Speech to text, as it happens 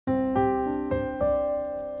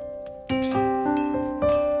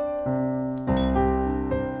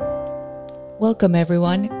Welcome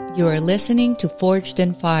everyone. You are listening to Forged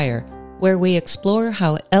in Fire, where we explore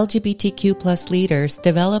how LGBTQ+ leaders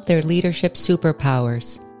develop their leadership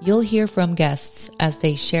superpowers. You'll hear from guests as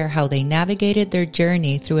they share how they navigated their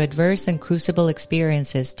journey through adverse and crucible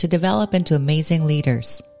experiences to develop into amazing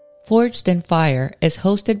leaders. Forged in Fire is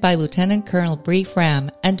hosted by Lieutenant Colonel Bree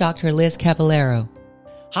Fram and Dr. Liz Cavallero.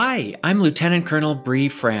 Hi, I'm Lieutenant Colonel Bree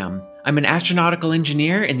Fram. I'm an astronautical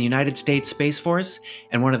engineer in the United States Space Force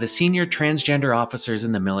and one of the senior transgender officers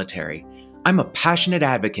in the military. I'm a passionate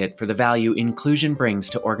advocate for the value inclusion brings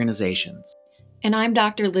to organizations. And I'm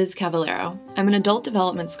Dr. Liz Cavallero. I'm an adult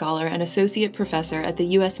development scholar and associate professor at the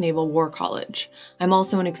U.S. Naval War College. I'm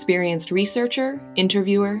also an experienced researcher,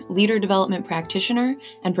 interviewer, leader development practitioner,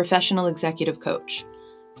 and professional executive coach.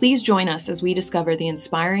 Please join us as we discover the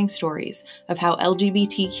inspiring stories of how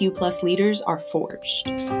LGBTQ+ leaders are forged.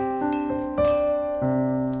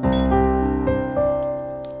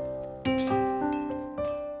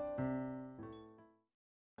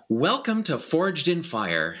 Welcome to Forged in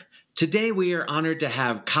Fire. Today we are honored to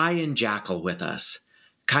have Kai and Jackal with us.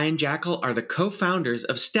 Kai and Jackal are the co-founders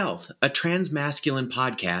of Stealth, a transmasculine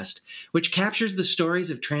podcast, which captures the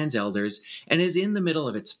stories of trans elders and is in the middle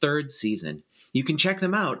of its third season. You can check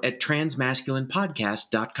them out at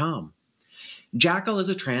transmasculinepodcast.com. Jackal is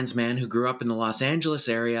a trans man who grew up in the Los Angeles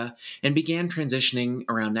area and began transitioning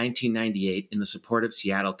around 1998 in the supportive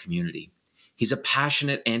Seattle community. He's a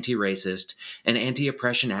passionate anti-racist and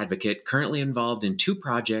anti-oppression advocate currently involved in 2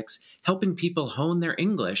 projects helping people hone their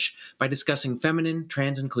English by discussing feminine,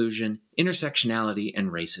 trans inclusion, intersectionality,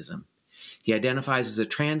 and racism. He identifies as a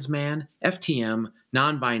trans man, FTM,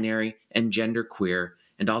 non-binary, and genderqueer,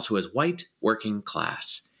 and also as white, working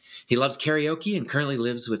class. He loves karaoke and currently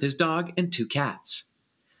lives with his dog and 2 cats.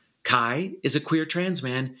 Kai is a queer trans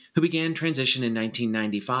man who began transition in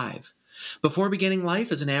 1995. Before beginning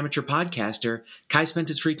life as an amateur podcaster, Kai spent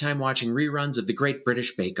his free time watching reruns of the Great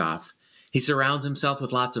British Bake Off. He surrounds himself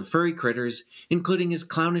with lots of furry critters, including his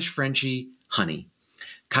clownish Frenchie, Honey.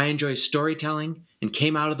 Kai enjoys storytelling and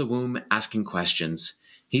came out of the womb asking questions.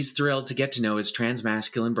 He's thrilled to get to know his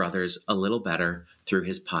transmasculine brothers a little better through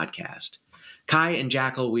his podcast. Kai and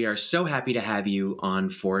Jackal, we are so happy to have you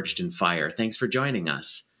on Forged in Fire. Thanks for joining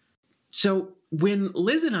us. So, when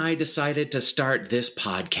Liz and I decided to start this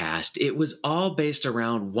podcast, it was all based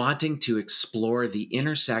around wanting to explore the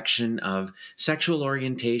intersection of sexual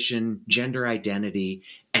orientation, gender identity,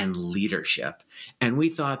 and leadership. And we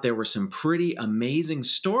thought there were some pretty amazing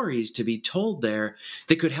stories to be told there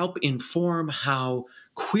that could help inform how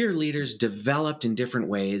queer leaders developed in different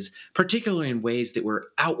ways, particularly in ways that were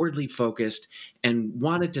outwardly focused and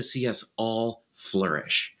wanted to see us all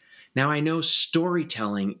flourish. Now, I know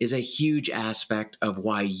storytelling is a huge aspect of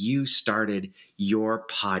why you started your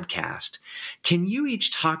podcast. Can you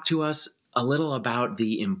each talk to us a little about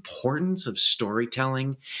the importance of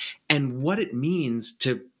storytelling and what it means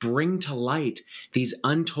to bring to light these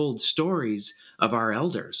untold stories of our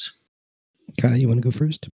elders? Kai, you want to go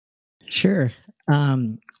first? Sure.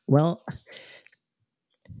 Well,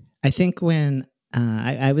 I think when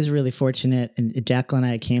I was really fortunate, and Jackal and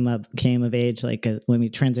I came of age when we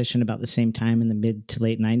transitioned about the same time in the mid to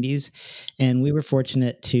late 90s, and we were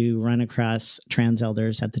fortunate to run across trans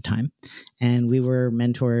elders at the time, and we were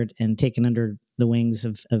mentored and taken under the wings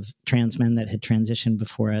of trans men that had transitioned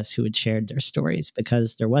before us who had shared their stories,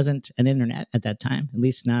 because there wasn't an internet at that time, at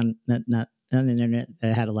least not an internet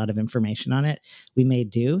that had a lot of information on it. We made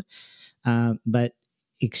do, but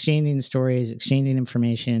exchanging stories, exchanging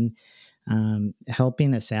information,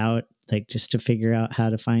 helping us out, like just to figure out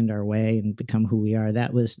how to find our way and become who we are.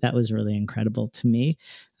 That was really incredible to me.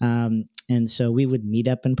 And so we would meet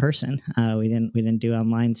up in person. We didn't do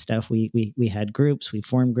online stuff. We had groups, we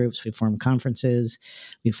formed conferences,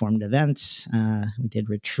 we formed events, we did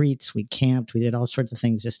retreats, we camped, we did all sorts of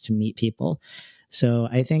things just to meet people. So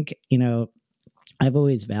I think, I've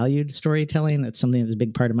always valued storytelling. That's something that's a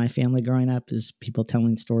big part of my family growing up, is people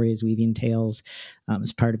telling stories, weaving tales.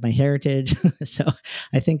 It's part of my heritage. So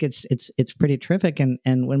I think it's pretty terrific.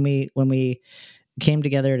 And when we came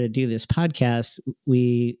together to do this podcast,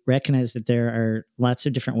 we recognized that there are lots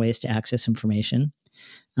of different ways to access information.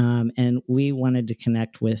 And we wanted to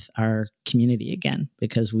connect with our community again,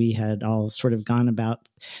 because we had all sort of gone about,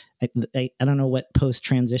 I don't know what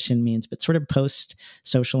post-transition means, but sort of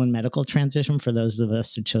post-social and medical transition for those of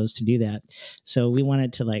us who chose to do that. So we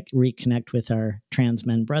wanted to reconnect with our trans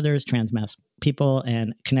men brothers, trans people,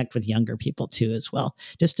 and connect with younger people too as well,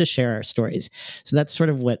 just to share our stories. So that's sort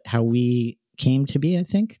of how we came to be. I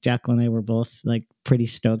think Jackal and I were both pretty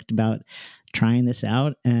stoked about trying this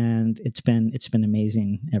out, and it's been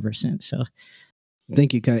amazing ever since. So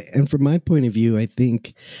Thank you, Kai. And from my point of view, I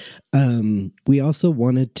think we also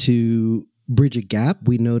wanted to bridge a gap.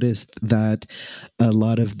 We noticed that a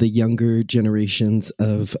lot of the younger generations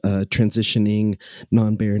of transitioning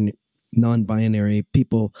non-binary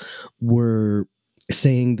people were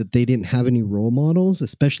saying that they didn't have any role models,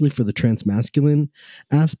 especially for the transmasculine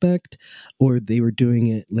aspect, or they were doing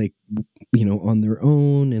it like, on their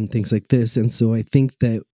own and things like this. And so I think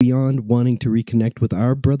that beyond wanting to reconnect with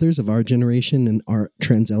our brothers of our generation and our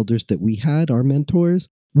trans elders that we had, our mentors,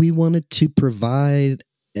 we wanted to provide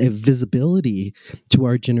a visibility to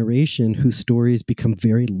our generation whose stories become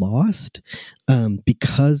very lost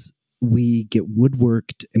because we get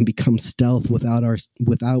woodworked and become stealth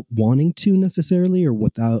without wanting to necessarily, or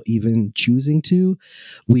without even choosing to.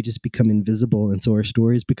 We just become invisible, and so our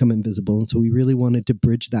stories become invisible. And so we really wanted to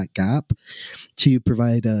bridge that gap to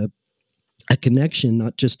provide a connection,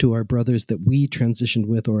 not just to our brothers that we transitioned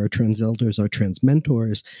with, or our trans elders, our trans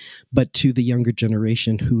mentors, but to the younger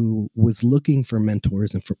generation who was looking for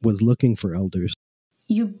mentors and was looking for elders.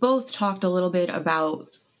 You both talked a little bit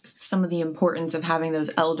about some of the importance of having those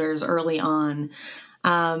elders early on.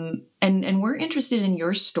 And we're interested in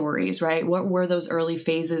your stories, right? What were those early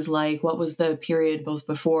phases like? What was the period both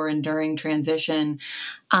before and during transition?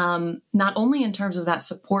 Not only in terms of that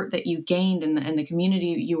support that you gained and the community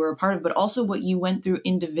you were a part of, but also what you went through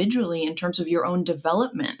individually in terms of your own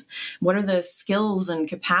development. What are the skills and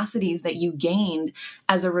capacities that you gained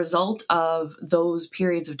as a result of those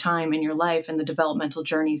periods of time in your life and the developmental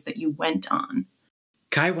journeys that you went on?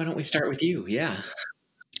 Kai, why don't we start with you? Yeah.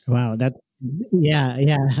 Wow, yeah.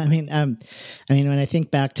 I mean, when I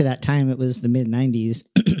think back to that time, it was the mid '90s.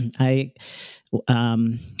 I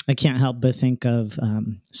can't help but think of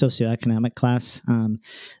socioeconomic class.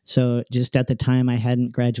 So just at the time, I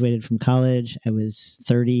hadn't graduated from college. I was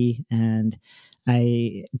 30, and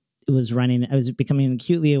I was becoming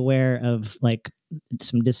acutely aware of like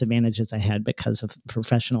some disadvantages I had because of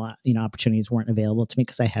professional, opportunities weren't available to me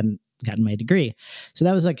because I hadn't gotten my degree. So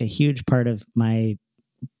that was like a huge part of my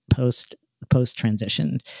post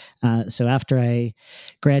transition. So after I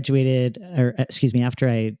graduated,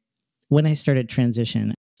 when I started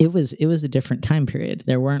transition, it was a different time period.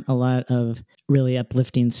 There weren't a lot of really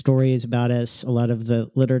uplifting stories about us. A lot of the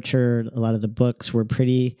literature, a lot of the books were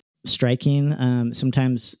pretty striking,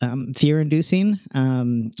 sometimes fear-inducing.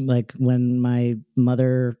 Like when my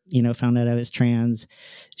mother, found out I was trans,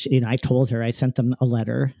 I told her, I sent them a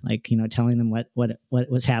letter, like, telling them what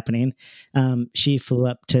was happening. She flew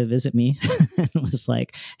up to visit me and was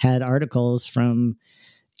like, had articles from,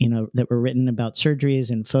 that were written about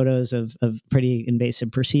surgeries and photos of pretty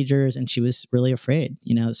invasive procedures. And she was really afraid,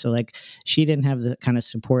 so like she didn't have the kind of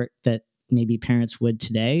support that maybe parents would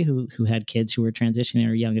today who had kids who were transitioning,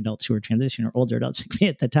 or young adults who were transitioning, or older adults like me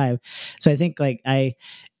at the time. So I think like I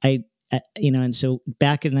and so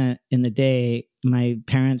back in the day, my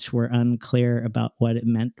parents were unclear about what it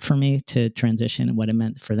meant for me to transition and what it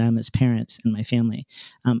meant for them as parents and my family.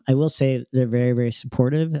 I will say they're very, very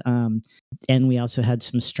supportive. And we also had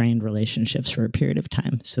some strained relationships for a period of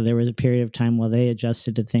time. So there was a period of time while they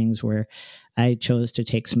adjusted to things where I chose to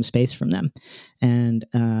take some space from them. And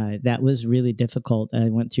that was really difficult. I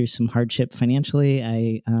went through some hardship financially.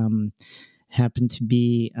 I happened to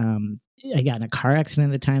be... I got in a car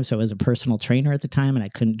accident at the time, so I was a personal trainer at the time, and I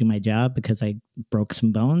couldn't do my job because I broke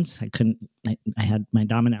some bones. I had my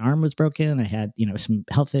dominant arm was broken. I had, some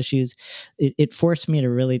health issues. It forced me to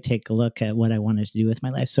really take a look at what I wanted to do with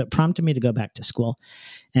my life. So it prompted me to go back to school,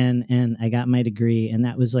 and I got my degree, and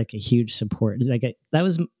that was like a huge support. That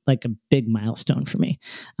was like a big milestone for me.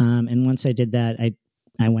 And once I did that,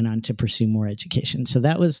 I went on to pursue more education. So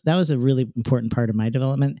that was a really important part of my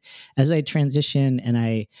development. As I transitioned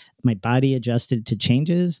and my body adjusted to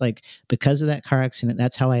changes, like because of that car accident,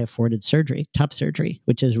 that's how I afforded top surgery,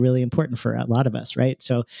 which is really important for a lot of us, right?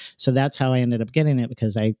 So that's how I ended up getting it,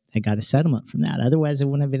 because I got a settlement from that. Otherwise, I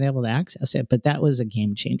wouldn't have been able to access it. But that was a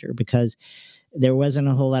game changer, because there wasn't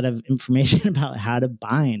a whole lot of information about how to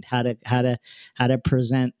bind, how to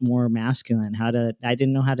present more masculine, I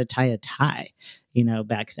didn't know how to tie a tie,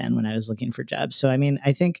 back then when I was looking for jobs. So,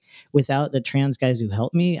 I think without the trans guys who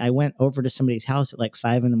helped me, I went over to somebody's house at like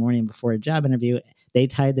 5 a.m. before a job interview. They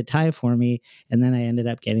tied the tie for me, and then I ended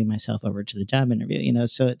up getting myself over to the job interview,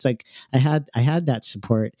 so it's like I had that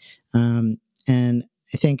support. And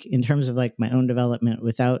I think in terms of like my own development,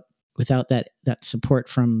 without that support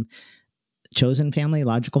from chosen family,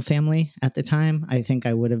 logical family at the time, I think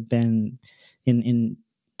I would have been in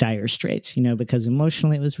dire straits, because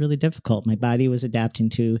emotionally it was really difficult. My body was adapting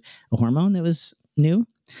to a hormone that was new.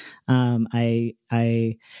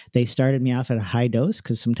 They started me off at a high dose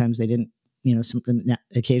because sometimes they didn't something that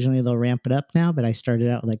occasionally they'll ramp it up now, but I started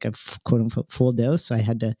out like a quote unquote full dose. So I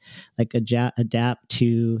had to like adapt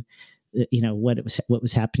to, what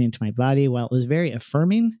was happening to my body. While it was very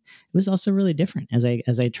affirming, it was also really different as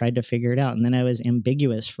I tried to figure it out. And then I was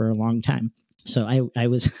ambiguous for a long time. So I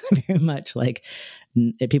was very much like,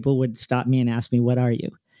 people would stop me and ask me, "What are you?"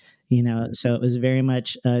 So it was very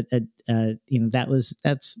much,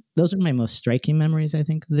 those are my most striking memories, I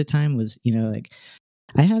think, of the time was, like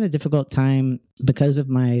I had a difficult time because of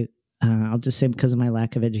my, I'll just say because of my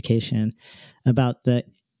lack of education about the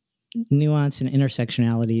nuance and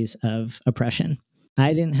intersectionalities of oppression.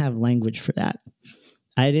 I didn't have language for that.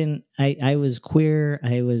 I was queer.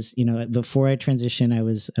 I was, before I transitioned,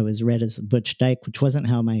 I was read as a butch dyke, which wasn't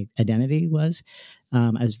how my identity was.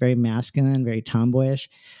 I was very masculine, very tomboyish,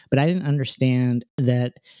 but I didn't understand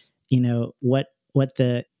that, what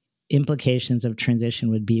the implications of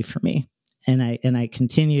transition would be for me. And I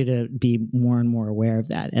continue to be more and more aware of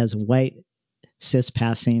that as a white cis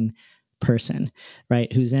passing person,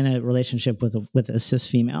 right, who's in a relationship with a cis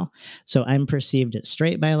female. So I'm perceived as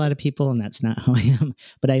straight by a lot of people, and that's not who I am.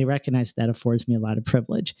 But I recognize that affords me a lot of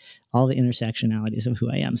privilege, all the intersectionalities of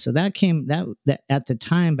who I am. So that came that at the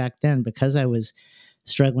time back then, because I was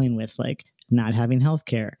struggling with like not having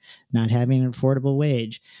healthcare, not having an affordable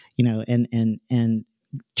wage, and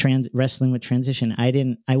wrestling with transition.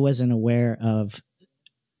 I wasn't aware of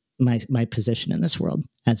my position in this world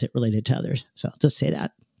as it related to others. So I'll just say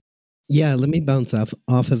that. Yeah, let me bounce off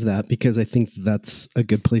of that, because I think that's a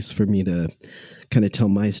good place for me to kind of tell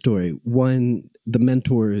my story. One, the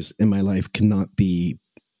mentors in my life cannot be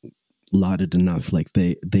lauded enough. Like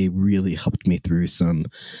they really helped me through some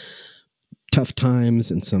tough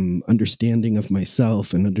times and some understanding of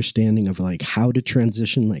myself and understanding of like how to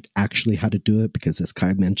transition, like actually how to do it. Because as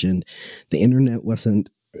Kai mentioned, the internet wasn't,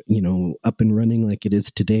 up and running like it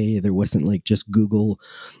is today. There wasn't like just Google,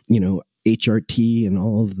 HRT and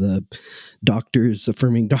all of the doctors,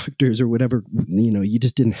 affirming doctors or whatever, you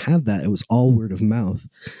just didn't have that. It was all word of mouth.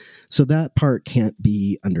 So that part can't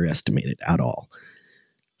be underestimated at all.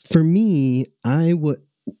 For me, I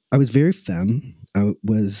was very femme. I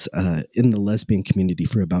was in the lesbian community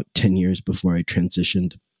for about 10 years before I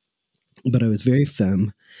transitioned, but I was very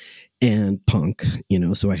femme and punk,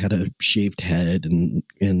 so I had a shaved head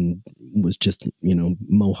and was just,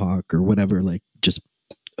 mohawk or whatever, like just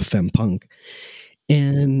femme punk,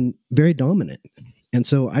 and very dominant. And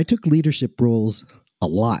so I took leadership roles a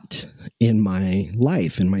lot in my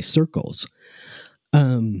life, in my circles.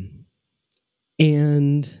 And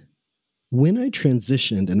when I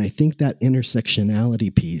transitioned, and I think that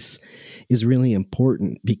intersectionality piece is really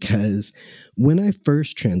important, because when I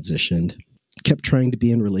first transitioned, kept trying to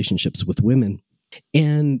be in relationships with women,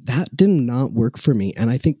 and that did not work for me.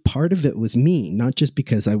 And I think part of it was me, not just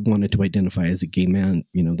because I wanted to identify as a gay man,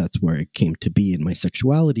 that's where I came to be in my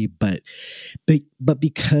sexuality, but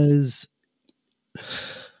because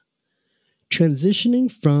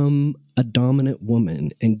transitioning from a dominant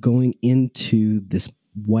woman and going into this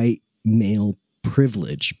white male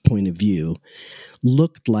privilege point of view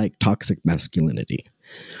looked like toxic masculinity.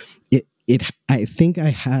 I think I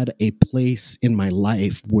had a place in my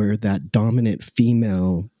life where that dominant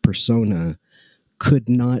female persona could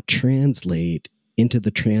not translate into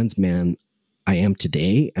the trans man I am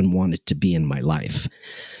today and wanted to be in my life.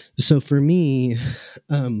 So for me,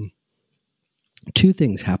 two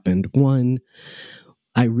things happened. One,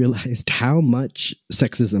 I realized how much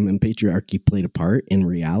sexism and patriarchy played a part in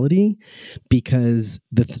reality, because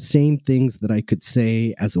the same things that I could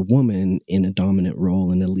say as a woman in a dominant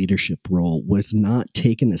role, in a leadership role, was not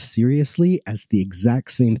taken as seriously as the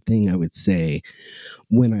exact same thing I would say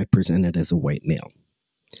when I presented as a white male.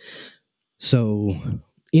 So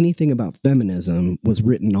anything about feminism was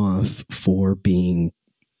written off for being,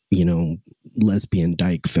 lesbian,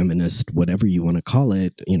 dyke, feminist, whatever you want to call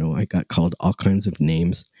it. I got called all kinds of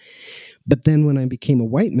names. But then when I became a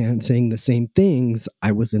white man saying the same things,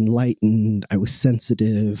 I was enlightened, I was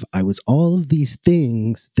sensitive, I was all of these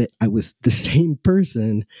things, that I was the same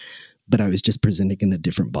person, but I was just presenting in a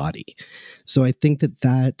different body. So I think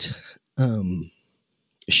that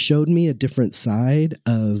showed me a different side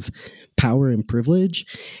of power and privilege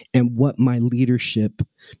and what my leadership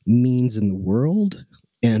means in the world,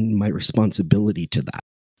 and my responsibility to that.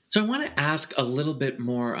 So I want to ask a little bit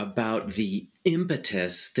more about the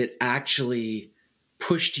impetus that actually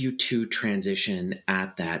pushed you to transition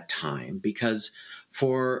at that time, because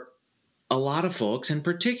for a lot of folks, and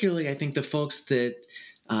particularly I think the folks that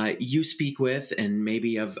you speak with and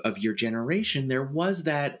maybe of your generation, there was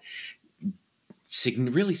that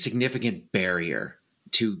really significant barrier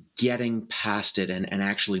to getting past it and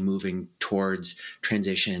actually moving towards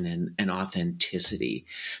transition and authenticity.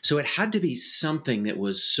 So it had to be something that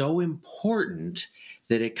was so important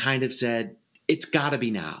that it kind of said, it's got to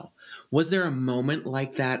be now. Was there a moment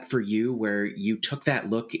like that for you where you took that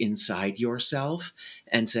look inside yourself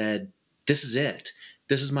and said, this is it,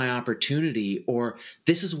 this is my opportunity, or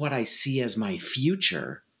this is what I see as my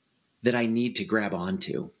future that I need to grab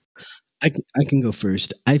onto? I can go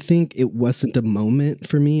first. I think it wasn't a moment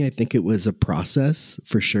for me. I think it was a process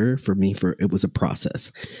for sure. For me, it was a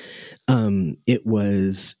process. It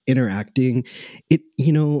was interacting.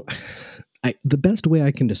 The best way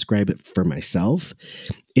I can describe it for myself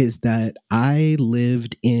is that I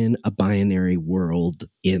lived in a binary world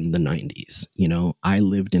in the 90s. I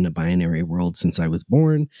lived in a binary world since I was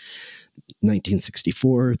born,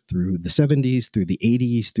 1964 through the 70s, through the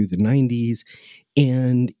 80s, through the 90s.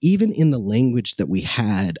 And even in the language that we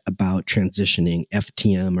had about transitioning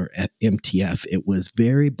FTM or MTF, it was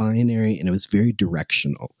very binary and it was very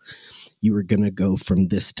directional. You were going to go from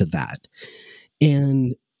this to that.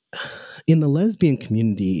 And in the lesbian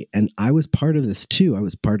community, and I was part of this too, I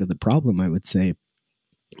was part of the problem, I would say,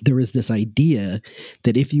 there was this idea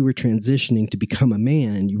that if you were transitioning to become a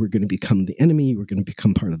man, you were going to become the enemy, you were going to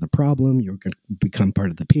become part of the problem, you were going to become part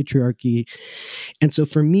of the patriarchy. And so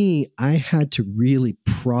for me, I had to really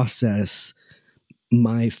process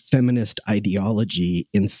my feminist ideology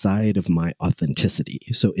inside of my authenticity.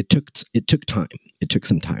 So it took time. It took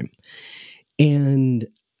some time. And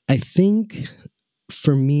I think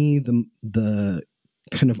for me, the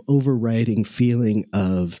kind of overriding feeling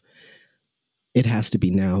of it has to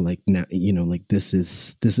be now, like now, like this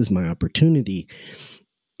is my opportunity,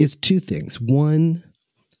 is two things. One,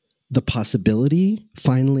 the possibility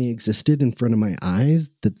finally existed in front of my eyes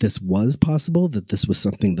that this was possible, that this was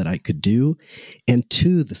something that I could do. And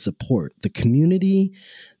two, the support, the community.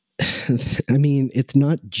 I mean, it's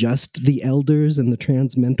not just the elders and the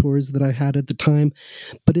trans mentors that I had at the time,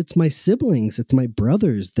 but it's my siblings, it's my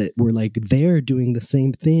brothers that were like there doing the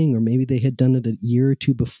same thing, or maybe they had done it a year or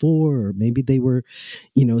two before, or maybe they were,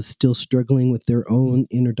 still struggling with their own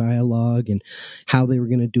inner dialogue and how they were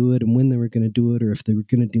going to do it and when they were going to do it, or if they were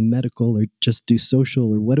going to do medical or just do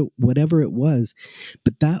social or whatever it was.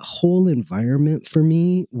 But that whole environment for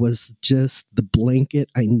me was just the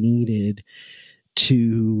blanket I needed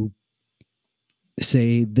to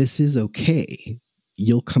say, this is okay.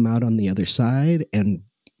 You'll come out on the other side and,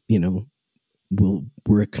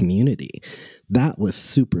 we're a community. That was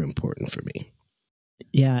super important for me.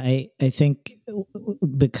 Yeah, I think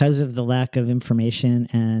because of the lack of information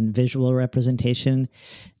and visual representation,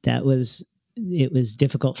 it was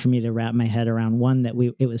difficult for me to wrap my head around, one, that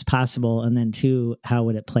it was possible, and then two, how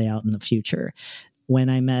would it play out in the future? When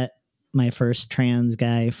I met my first trans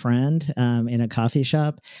guy friend in a coffee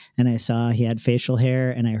shop, and I saw he had facial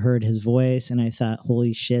hair and I heard his voice and I thought,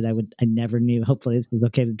 holy shit, I never knew. Hopefully this is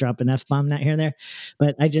okay to drop an F-bomb not here and there.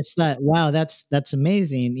 But I just thought, wow, that's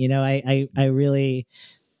amazing. I really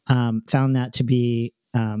found that to be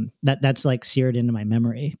that's like seared into my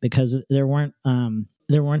memory, because there weren't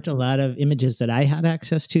a lot of images that I had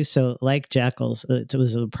access to. So like Jackal's, it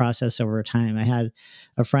was a process over time. I had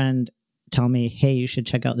a friend tell me, hey, you should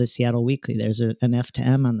check out this Seattle Weekly. There's an F to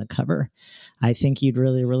M on the cover. I think you'd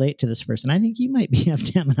really relate to this person. I think you might be F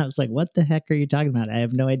to M. And I was like, what the heck are you talking about? I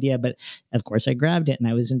have no idea. But of course I grabbed it and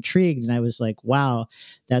I was intrigued and I was like, wow,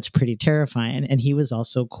 that's pretty terrifying. And he was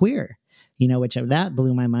also queer, which that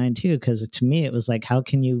blew my mind too. Because to me, it was like, how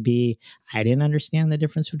can you be, I didn't understand the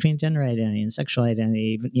difference between gender identity and sexual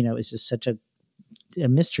identity. It's just such a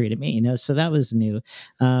mystery to me, so that was new.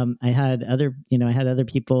 I had other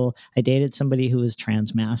people. I dated somebody who was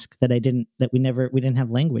transmasc that we didn't have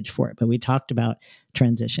language for it, but we talked about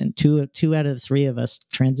transition. Two out of the three of us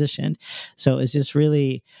transitioned. So it's just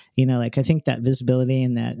really, I think that visibility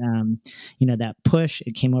and that, that push,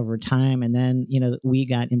 it came over time. And then,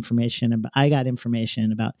 I got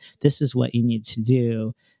information about this is what you need to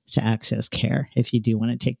do to access care if you do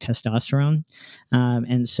want to take testosterone.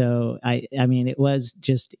 And so I mean, it was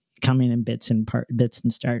just coming in bits and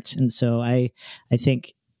starts. And so I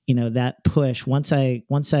think, that push, once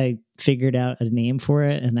I figured out a name for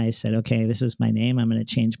it and I said, okay, this is my name, I'm going to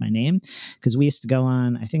change my name. Because we used to go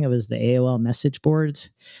on, I think it was the AOL message boards.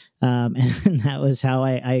 And that was how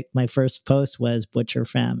my first post was Butch or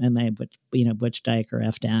Femme, and my Butch Dyke or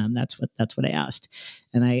F to M. That's what I asked.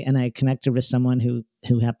 And I connected with someone who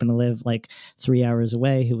happened to live like 3 hours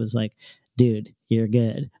away, who was like, dude, you're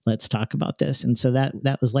good. Let's talk about this. And so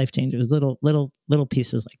that was life changing. It was little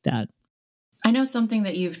pieces like that. I know something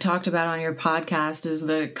that you've talked about on your podcast is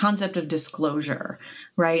the concept of disclosure,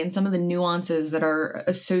 right? And some of the nuances that are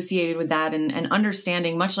associated with that, and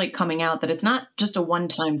understanding, much like coming out, that it's not just a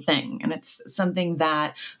one-time thing, and it's something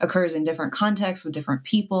that occurs in different contexts with different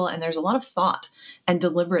people. And there's a lot of thought and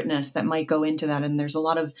deliberateness that might go into that. And there's a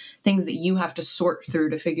lot of things that you have to sort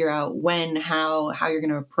through to figure out when, how you're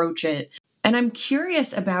going to approach it. And I'm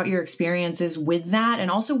curious about your experiences with that, and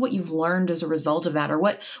also what you've learned as a result of that, or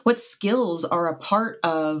what skills are a part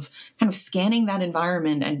of kind of scanning that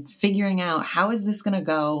environment and figuring out how is this going to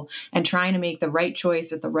go, and trying to make the right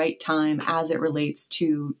choice at the right time as it relates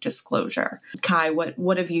to disclosure. Kai,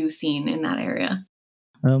 what have you seen in that area?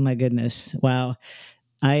 Oh my goodness. Wow.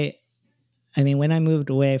 I mean, when I moved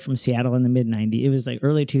away from Seattle in the mid-90s, it was like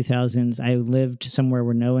early 2000s. I lived somewhere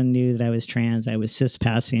where no one knew that I was trans. I was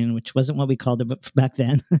cis-passing, which wasn't what we called it back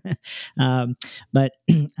then. But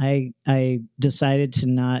I decided to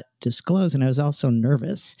not disclose, and I was also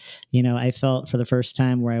nervous. I felt for the first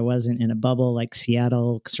time where I wasn't in a bubble like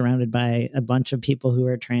Seattle, surrounded by a bunch of people who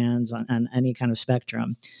are trans on any kind of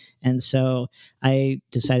spectrum. And so I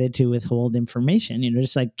decided to withhold information,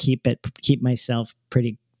 just like keep myself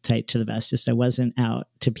pretty tight to the vest. Just I wasn't out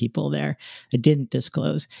to people there. I didn't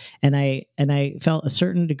disclose. And I felt a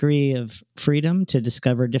certain degree of freedom to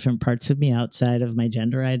discover different parts of me outside of my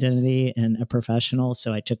gender identity and a professional.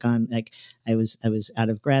 So I took on, I was out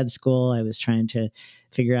of grad school. I was trying to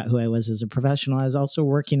figure out who I was as a professional. I was also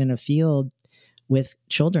working in a field with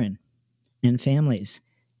children and families.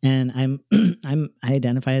 And I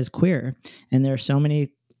identify as queer. And there are so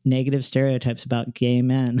many negative stereotypes about gay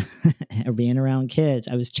men or being around kids.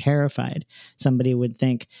 I was terrified somebody would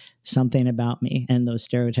think something about me and those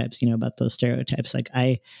stereotypes, about those stereotypes. Like,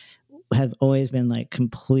 I have always been like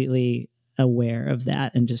completely aware of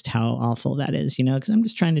that and just how awful that is, because I'm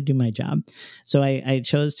just trying to do my job. So I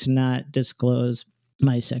chose to not disclose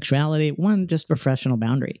my sexuality. One, just professional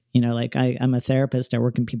boundary, I'm a therapist. I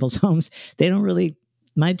work in people's homes.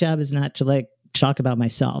 My job is not to talk about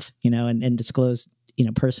myself, and disclose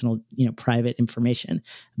personal, private information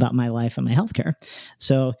about my life and my healthcare.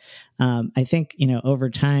 So I think, over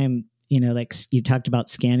time, like you talked about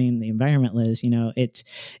scanning the environment, Liz, it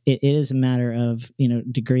is a matter of,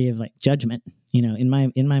 degree of judgment, in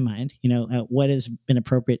my mind, what is an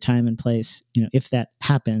appropriate time and place, if that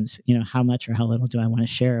happens, how much or how little do I want to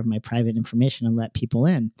share of my private information and let people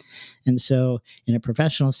in? And so in a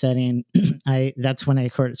professional setting, that's when I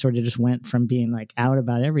sort of just went from being out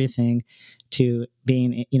about everything to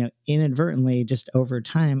being, inadvertently, just over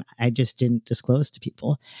time, I just didn't disclose to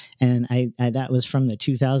people. And I that was from the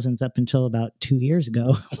 2000s up until about 2 years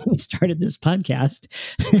ago when we started this podcast,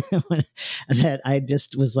 that I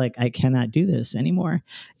just was I cannot do this anymore.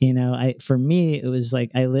 For me, it was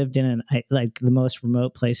I lived in the most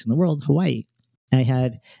remote place in the world, Hawaii. I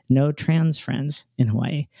had no trans friends in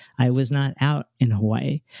Hawaii. I was not out in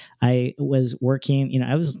Hawaii. I was working,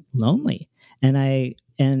 I was lonely,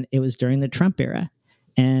 and it was during the Trump era,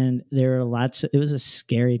 and there were it was a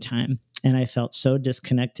scary time, and I felt so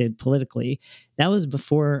disconnected politically. That was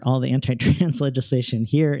before all the anti-trans legislation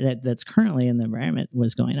here that's currently in the environment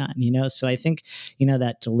was going on, So I think,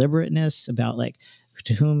 that deliberateness about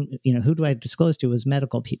to whom, who do I disclose to was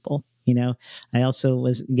medical people. I also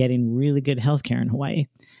was getting really good healthcare in Hawaii.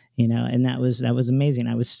 And that was amazing.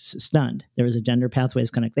 I was stunned. There was a gender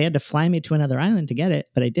pathways clinic. They had to fly me to another island to get it,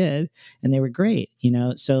 but I did, and they were great.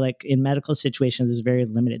 So in medical situations, it's very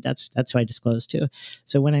limited. That's who I disclosed to.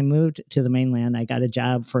 So when I moved to the mainland, I got a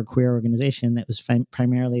job for a queer organization that was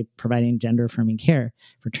primarily providing gender affirming care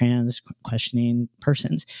for trans questioning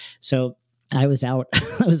persons. So I was out.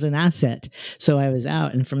 I was an asset. So I was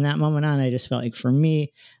out, and from that moment on, I just felt for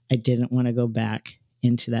me, I didn't want to go back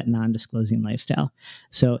into that non-disclosing lifestyle.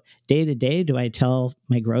 So day to day, do I tell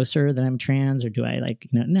my grocer that I'm trans, or do I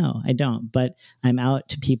no, I don't, but I'm out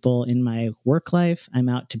to people in my work life. I'm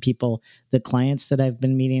out to people, the clients that I've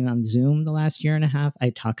been meeting on Zoom the last year and a half. I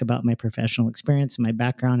talk about my professional experience and my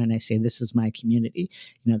background, and I say, this is my community.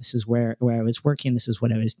 This is where I was working. This is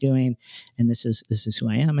what I was doing. And this is who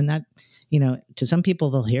I am. And that, to some people,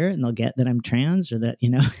 they'll hear it and they'll get that I'm trans, or that,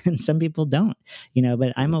 and some people don't,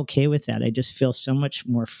 but I'm okay with that. I just feel so much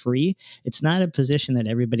more free. It's not a position that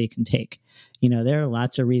everybody can take. There are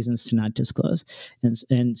lots of reasons to not disclose.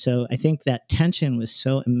 And so I think that tension was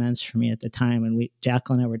so immense for me at the time. And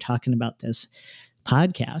Jackal and I were talking about this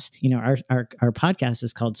podcast. Our podcast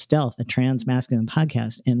is called Stealth, a Transmasculine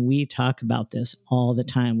Podcast. And we talk about this all the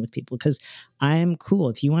time with people, because I'm cool.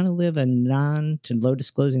 If you want to live a non to low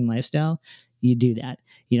disclosing lifestyle, you do that.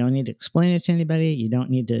 You don't need to explain it to anybody. You don't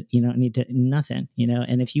need to nothing,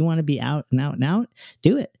 and if you want to be out and out and out,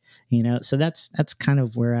 do it, so that's kind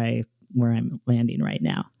of where I'm landing right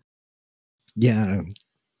now. Yeah.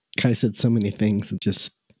 Kai said so many things and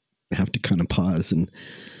just have to kind of pause and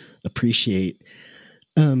appreciate.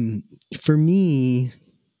 For me,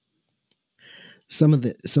 some of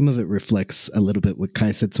it reflects a little bit what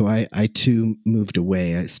Kai said. So I too moved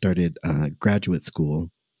away. I started graduate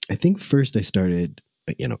school. I think first I started,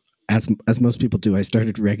 as most people do, I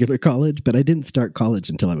started regular college, but I didn't start college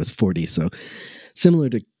until I was 40. So similar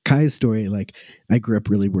to Kai's story, like I grew up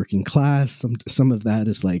really working class. Some of that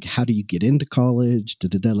is like, how do you get into college?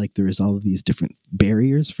 Like there is all of these different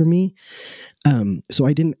barriers for me. So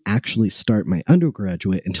I didn't actually start my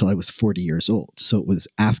undergraduate until I was 40 years old. So it was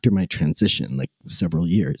after my transition, like several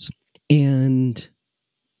years. And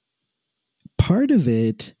part of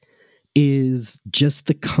it is just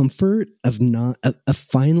the comfort of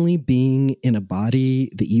finally being in a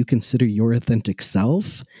body that you consider your authentic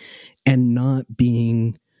self and not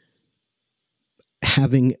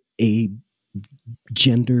having a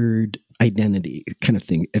gendered identity kind of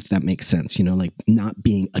thing, if that makes sense, like not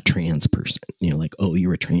being a trans person, like, oh,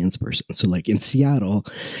 you're a trans person. So like in Seattle,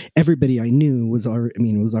 everybody I knew was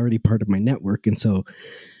already part of my network. And so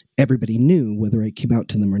everybody knew, whether I came out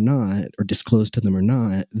to them or not, or disclosed to them or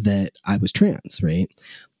not, that I was trans, right?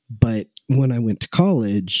 But when I went to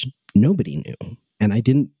college, nobody knew. And I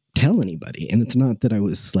didn't tell anybody. And it's not that I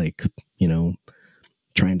was like,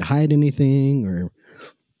 trying to hide anything or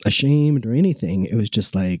ashamed or anything. It was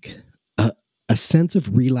just like a sense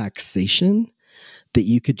of relaxation that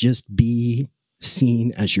you could just be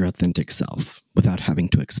seen as your authentic self without having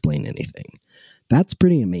to explain anything. That's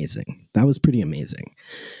pretty amazing. That was pretty amazing.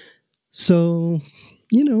 So,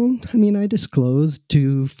 I disclosed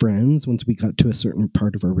to friends once we got to a certain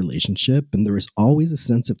part of our relationship, and there was always a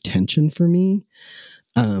sense of tension for me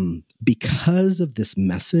because of this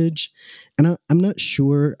message. And I'm not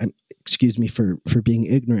sure, excuse me for being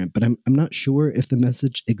ignorant, but I'm not sure if the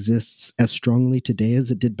message exists as strongly today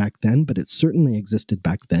as it did back then, but it certainly existed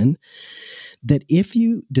back then, that if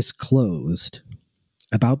you disclosed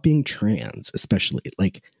about being trans, especially,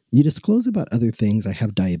 like you disclose about other things, I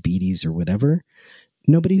have diabetes or whatever,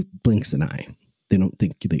 nobody blinks an eye. They don't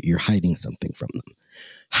think that you're hiding something from them.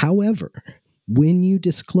 However, when you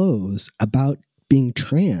disclose about being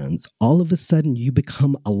trans, all of a sudden you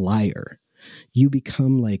become a liar. You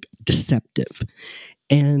become like deceptive.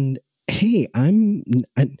 And hey,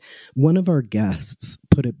 one of our guests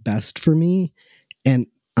put it best for me, and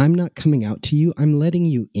I'm not coming out to you. I'm letting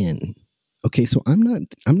you in. Okay, so I'm not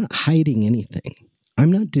hiding anything.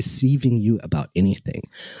 I'm not deceiving you about anything.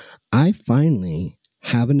 I finally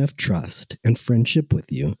have enough trust and friendship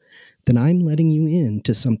with you that I'm letting you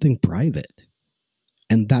into something private.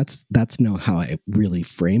 And that's now how I really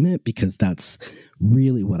frame it, because that's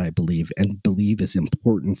really what I believe is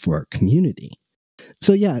important for our community.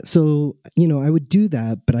 So yeah, I would do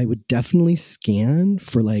that, but I would definitely scan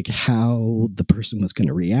for like how the person was going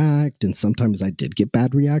to react. And sometimes I did get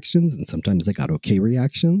bad reactions and sometimes I got okay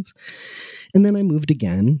reactions. And then I moved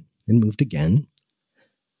again and moved again.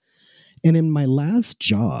 And in my last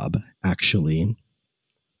job, actually,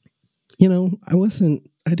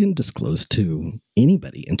 I didn't disclose to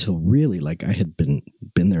anybody until really like I had been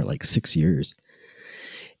there like 6 years.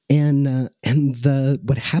 And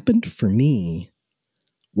what happened for me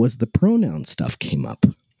was the pronoun stuff came up,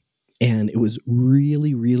 and it was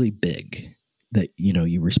really, really big that,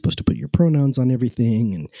 you were supposed to put your pronouns on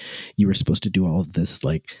everything, and you were supposed to do all of this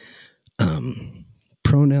like,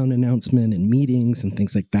 pronoun announcement and meetings and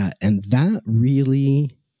things like that. And that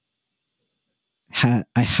really I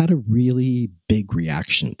had a really big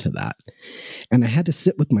reaction to that. And I had to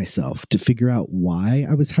sit with myself to figure out why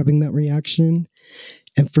I was having that reaction.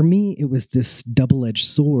 And for me, it was this double-edged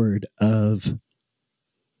sword of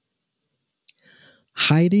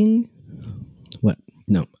hiding. What?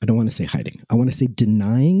 No, I don't want to say hiding. I want to say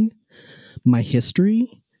denying my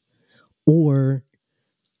history or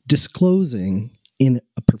disclosing in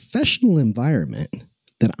a professional environment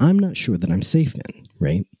that I'm not sure that I'm safe in,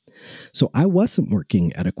 right? So I wasn't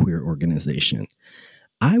working at a queer organization.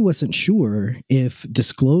 I wasn't sure if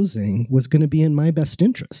disclosing was going to be in my best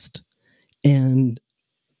interest. And,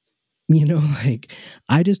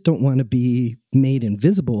 I just don't want to be made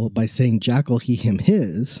invisible by saying Jackal, he, him,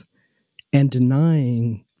 his, and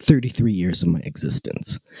denying 33 years of my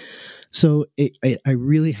existence. So I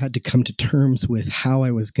really had to come to terms with how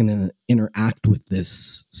I was going to interact with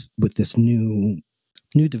this new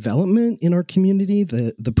development in our community,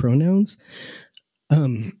 the pronouns.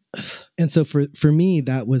 And so for me,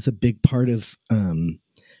 that was a big part of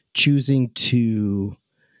choosing to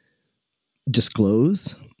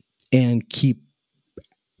disclose and keep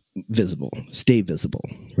visible, stay visible,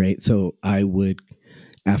 right? So I would,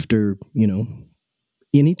 after,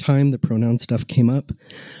 anytime the pronoun stuff came up,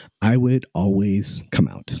 I would always come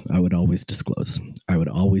out. I would always disclose. I would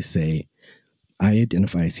always say, I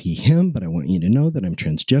identify as he, him, but I want you to know that I'm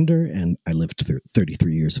transgender and I lived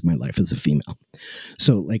 33 years of my life as a female.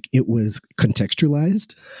 So like it was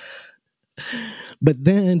contextualized. But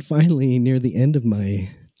then finally, near the end of my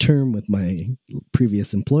term with my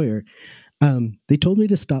previous employer, they told me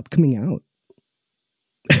to stop coming out.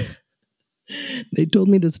 They told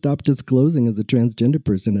me to stop disclosing as a transgender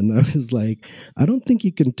person. And I was like, I don't think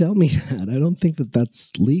you can tell me that. I don't think that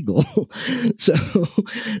that's legal.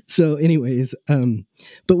 So anyways,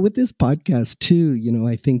 but with this podcast too,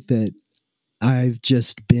 I think that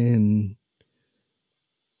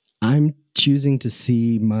I'm choosing to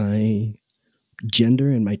see my gender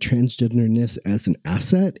and my transgenderness as an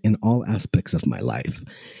asset in all aspects of my life.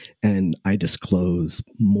 And I disclose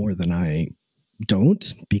more than I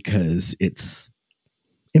don't because it's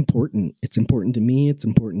important. It's important to me. It's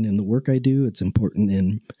important in the work I do. It's important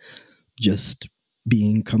in just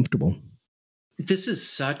being comfortable. This is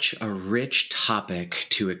such a rich topic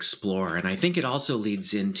to explore, and I think it also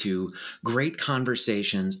leads into great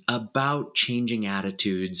conversations about changing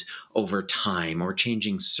attitudes over time or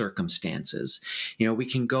changing circumstances. We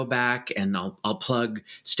can go back and I'll plug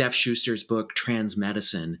Steph Schuster's book,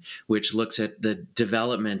 Transmedicine, which looks at the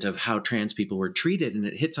development of how trans people were treated, and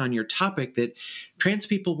it hits on your topic that trans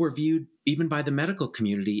people were viewed even by the medical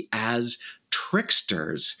community as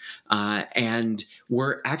tricksters and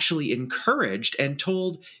were actually encouraged and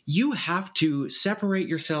told, you have to separate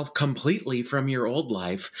yourself completely from your old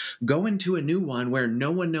life, go into a new one where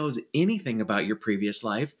no one knows anything about your previous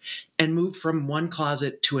life, and move from one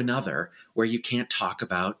closet to another where you can't talk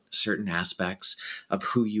about certain aspects of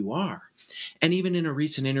who you are. And even in a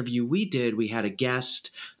recent interview we did, we had a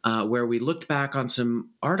guest where we looked back on some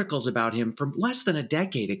articles about him from less than a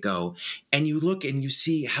decade ago. And you look and you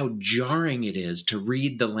see how jarring it is to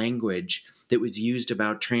read the language that was used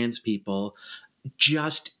about trans people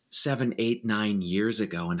just 7, 8, 9 years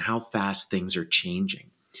ago and how fast things are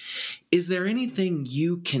changing. Is there anything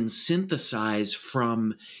you can synthesize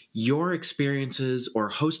from your experiences or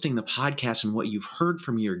hosting the podcast and what you've heard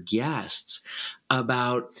from your guests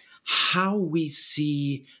about how we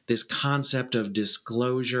see this concept of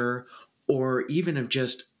disclosure or even of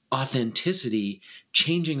just authenticity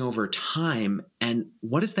changing over time? And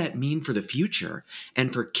what does that mean for the future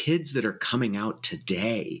and for kids that are coming out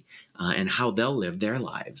today and how they'll live their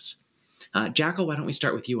lives? Jackal, why don't we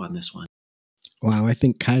start with you on this one? Wow, I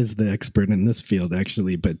think Kai's the expert in this field,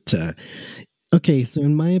 actually. But okay, so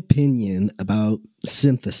in my opinion about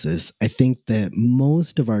synthesis, I think that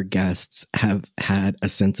most of our guests have had a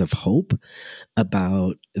sense of hope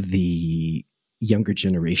about the younger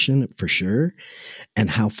generation, for sure, and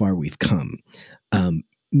how far we've come.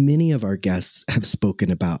 Many of our guests have spoken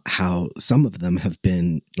about how some of them have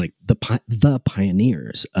been like the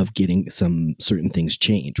pioneers of getting some certain things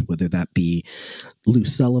changed, whether that be Lou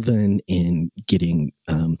Sullivan in getting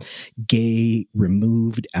gay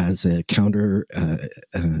removed as a counter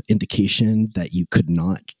indication that you could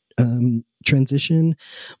not transition,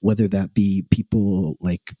 whether that be people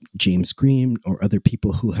like James Green or other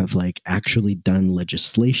people who have like actually done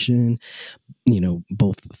legislation,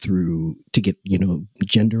 both through to get,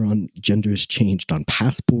 genders changed on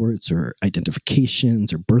passports or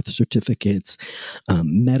identifications or birth certificates,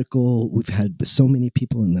 medical. We've had so many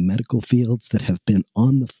people in the medical fields that have been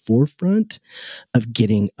on the forefront of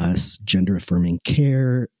getting us gender affirming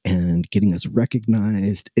care and getting us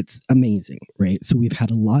recognized. It's amazing, right? So we've had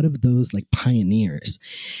a lot of those like pioneers,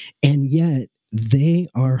 and yet they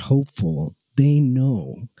are hopeful. They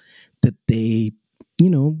know that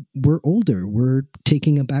we're older. We're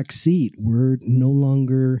taking a back seat. We're no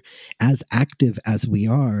longer as active as we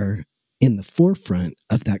are in the forefront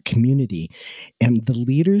of that community. And the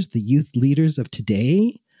youth leaders of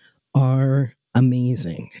today are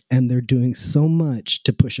amazing. And they're doing so much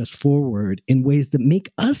to push us forward in ways that make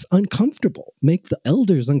us uncomfortable, make the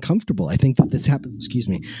elders uncomfortable. I think that this happens,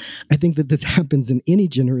 I think that this happens in any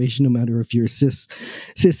generation, no matter if you're cis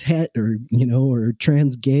het or, or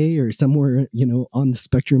trans gay or somewhere, on the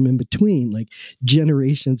spectrum in between. Like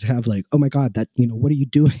generations have like, oh my God, that, what are you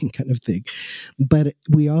doing kind of thing. But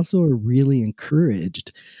we also are really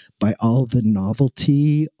encouraged by all the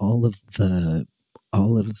novelty, all of the,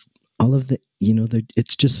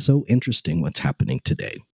 it's just so interesting what's happening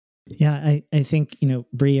today. Yeah, I think,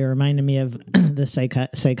 Bree, you reminded me of the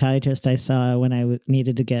psychiatrist I saw when I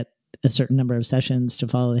needed to get a certain number of sessions to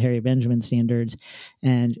follow the Harry Benjamin standards.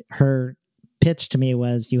 And her pitch to me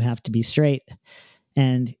was, you have to be straight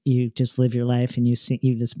and you just live your life and you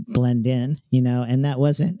just blend in, and that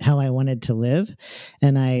wasn't how I wanted to live.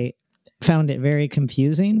 And I found it very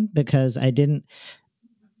confusing because I didn't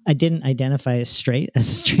identify as a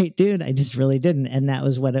straight dude. I just really didn't. And that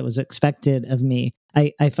was what it was expected of me.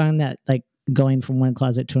 I found that like going from one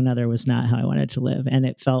closet to another was not how I wanted to live. And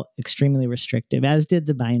it felt extremely restrictive, as did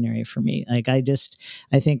the binary for me. Like I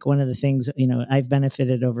think one of the things, I've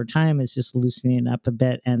benefited over time is just loosening up a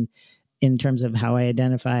bit. And in terms of how I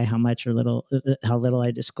identify, how little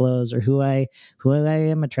I disclose, or who I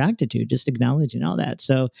am attracted to, just acknowledging all that.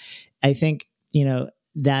 So I think,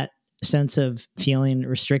 that sense of feeling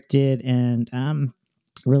restricted and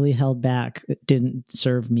really held back didn't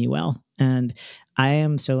serve me well. And I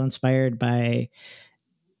am so inspired by,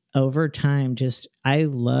 over time, I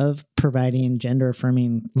love providing gender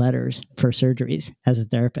affirming letters for surgeries as a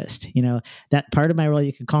therapist. That part of my role,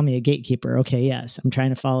 you could call me a gatekeeper. Okay, yes, I'm trying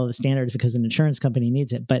to follow the standards because an insurance company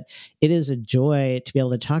needs it. But it is a joy to be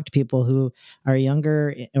able to talk to people who are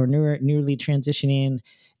younger or newly transitioning,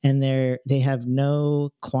 and they have no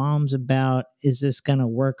qualms about, is this going to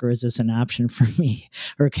work, or is this an option for me,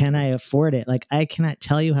 or can I afford it? Like, I cannot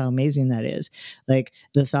tell you how amazing that is. Like,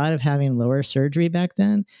 the thought of having lower surgery back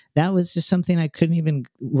then, that was just something I couldn't even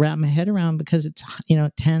wrap my head around, because it's,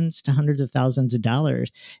 tens to hundreds of thousands of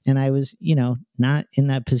dollars. And I was, not in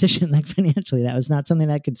that position, like financially, that was not something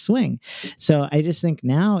I could swing. So I just think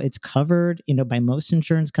now it's covered, by most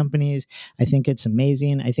insurance companies. I think it's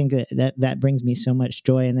amazing. I think that brings me so much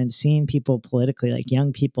joy. And then seeing people politically, like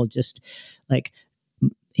young people, just like,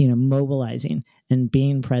 mobilizing and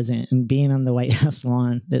being present and being on the White House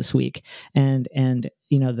lawn this week, and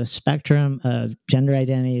the spectrum of gender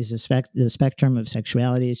identities, the spectrum of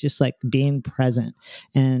sexuality is just like being present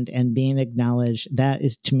and being acknowledged. That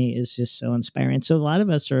is, to me, is just so inspiring. So a lot of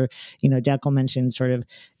us are, Jackal mentioned sort of,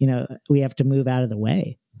 we have to move out of the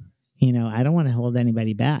way. I don't want to hold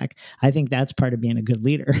anybody back. I think that's part of being a good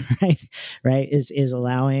leader, right? Right. Is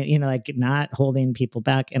allowing, like not holding people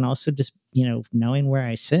back, and also just, knowing where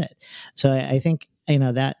I sit. So I think,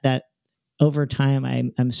 that over time,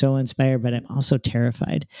 I'm so inspired, but I'm also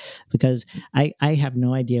terrified, because I have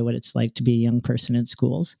no idea what it's like to be a young person in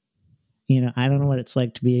schools. I don't know what it's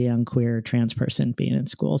like to be a young queer or trans person being in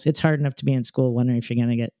schools. It's hard enough to be in school wondering if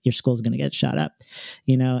your school's going to get shot up,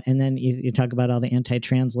 and then you talk about all the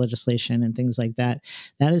anti-trans legislation and things like that.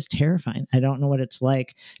 That is terrifying. I don't know what it's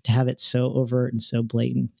like to have it so overt and so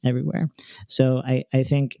blatant everywhere. So I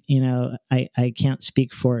think, I can't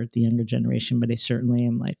speak for the younger generation, but I certainly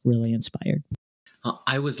am like really inspired.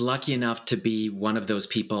 I was lucky enough to be one of those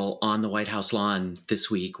people on the White House lawn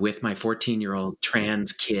this week with my 14-year-old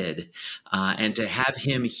trans kid, and to have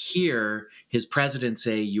him hear his president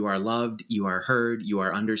say, "You are loved, you are heard, you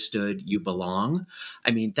are understood, you belong."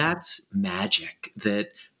 I mean, that's magic that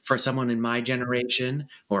for someone in my generation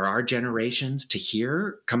or our generations to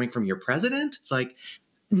hear coming from your president, it's like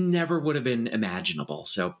never would have been imaginable.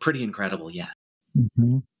 So pretty incredible, yeah.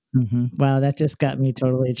 Mm-hmm. Mm-hmm. Wow, that just got me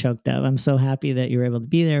totally choked up. I'm so happy that you were able to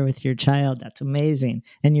be there with your child. That's amazing.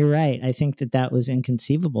 And you're right. I think that was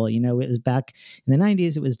inconceivable. It was back in the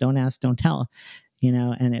 90s. It was don't ask, don't tell.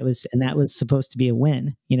 And that was supposed to be a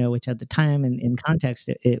win. Which at the time and in context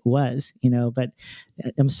it was. But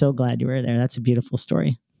I'm so glad you were there. That's a beautiful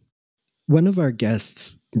story. One of our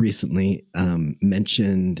guests recently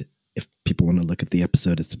mentioned, if people want to look at the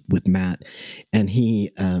episode, it's with Matt, and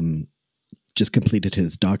he just completed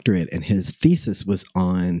his doctorate, and his thesis was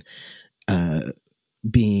on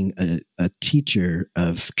being a teacher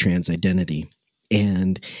of trans identity.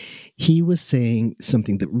 And he was saying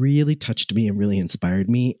something that really touched me and really inspired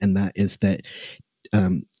me, and that is that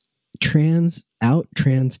trans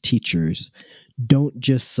teachers don't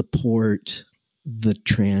just support the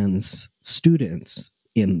trans students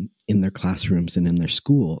in their classrooms and in their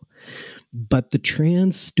school, but the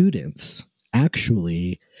trans students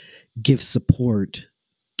actually give support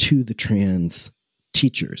to the trans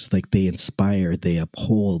teachers. Like, they inspire, they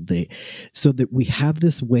uphold, so that we have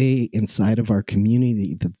this way inside of our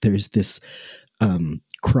community that there's this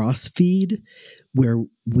cross feed where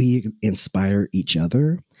we inspire each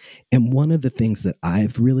other. And one of the things that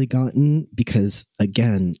I've really gotten, because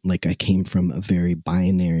again, like, I came from a very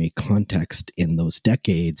binary context in those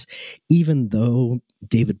decades, even though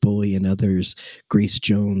David Bowie and others, Grace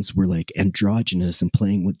Jones, were like androgynous and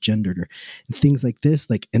playing with gender and things like this,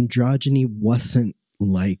 like androgyny wasn't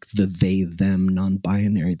like the they them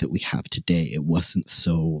non-binary that we have today. It wasn't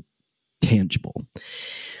so tangible.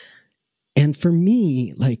 And for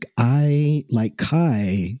me, like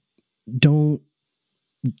Kai,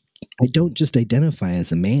 I don't just identify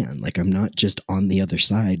as a man. Like I'm not just on the other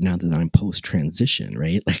side now that I'm post-transition,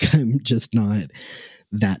 right? Like I'm just not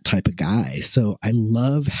that type of guy. So I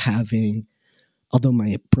love having, although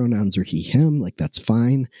my pronouns are he, him, like that's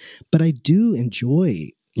fine. But I do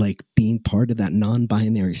enjoy like being part of that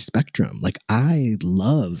non-binary spectrum. Like I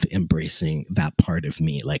love embracing that part of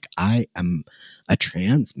me. Like I am a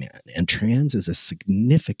trans man, and trans is a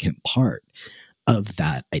significant part of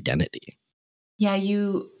that identity. Yeah,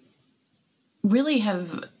 you really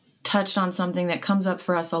have touched on something that comes up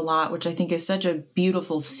for us a lot, which I think is such a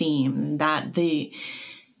beautiful theme, that the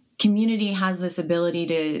community has this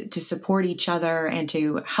ability to support each other and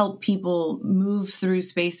to help people move through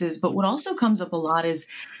spaces. But what also comes up a lot is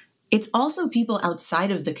it's also people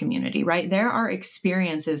outside of the community, right? There are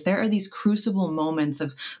experiences, there are these crucible moments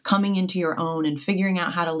of coming into your own and figuring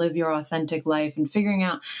out how to live your authentic life and figuring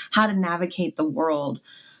out how to navigate the world.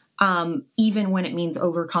 Even when it means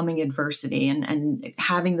overcoming adversity and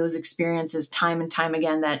having those experiences time and time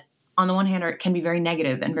again that on the one hand can be very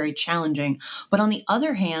negative and very challenging, but on the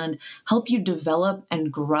other hand, help you develop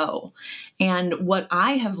and grow. And what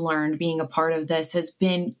I have learned being a part of this has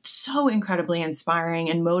been so incredibly inspiring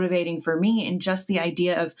and motivating for me in just the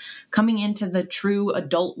idea of coming into the true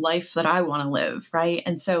adult life that I want to live, right?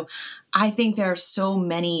 And so I think there are so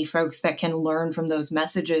many folks that can learn from those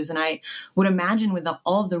messages. And I would imagine with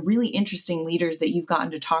all of the really interesting leaders that you've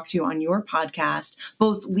gotten to talk to on your podcast,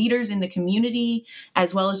 both leaders in the community,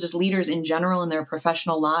 as well as just leaders in general in their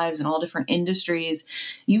professional lives in all different industries,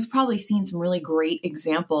 you've probably seen some really great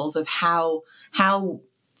examples of how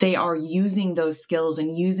they are using those skills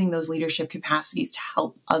and using those leadership capacities to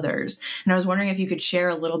help others. And I was wondering if you could share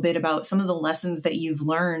a little bit about some of the lessons that you've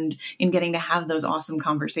learned in getting to have those awesome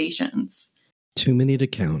conversations. Too many to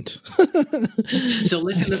count. So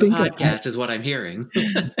listen to the podcast is what I'm hearing.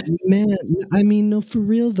 Man, I mean, no, for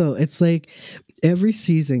real though. It's like every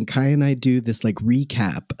season, Kai and I do this like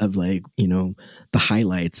recap of like, you know, the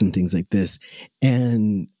highlights and things like this.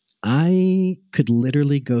 And I could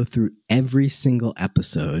literally go through every single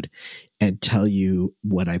episode and tell you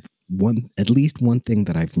what at least one thing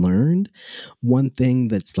that I've learned, one thing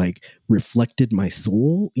that's like reflected my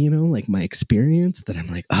soul, you know, like my experience, that I'm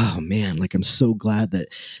like, oh man, like I'm so glad that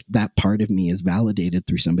that part of me is validated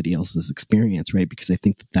through somebody else's experience, right? Because I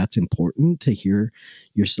think that that's important to hear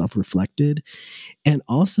yourself reflected. And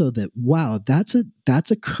also that, wow, that's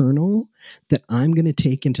a kernel that I'm going to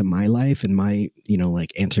take into my life and my, you know,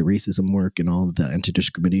 like anti-racism work and all of the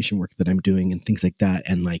anti-discrimination work that I'm doing and things like that,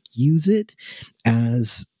 and like use it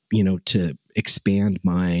as, you know, to expand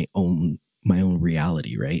my own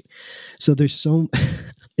reality, right? So there's so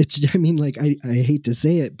I mean, like I hate to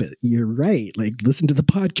say it, but you're right. Like listen to the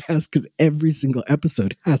podcast, because every single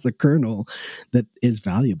episode has a kernel that is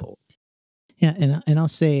valuable. Yeah, and I'll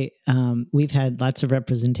say we've had lots of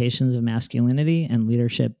representations of masculinity and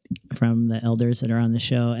leadership from the elders that are on the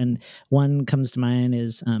show, and one comes to mind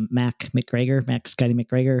is Mac Scotty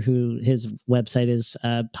McGregor, who his website is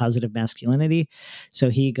Positive Masculinity.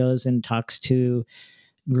 So he goes and talks to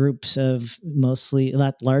groups of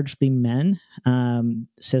largely men,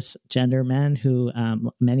 cisgender men, who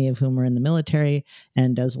many of whom are in the military,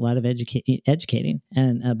 and does a lot of educating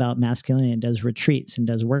and about masculinity, and does retreats and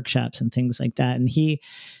does workshops and things like that. And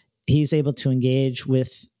he's able to engage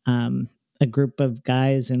with a group of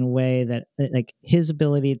guys in a way that, like, his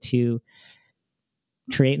ability to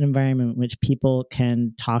create an environment in which people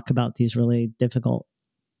can talk about these really difficult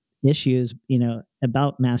issues, you know,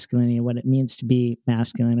 about masculinity and what it means to be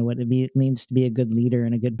masculine and what it means to be a good leader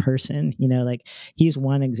and a good person. You know, like he's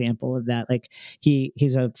one example of that. Like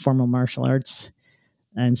he's a formal martial arts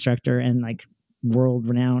instructor and like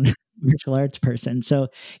world-renowned martial arts person. So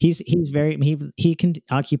he can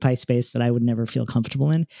occupy space that I would never feel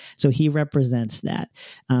comfortable in. So he represents that.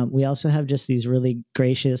 We also have just these really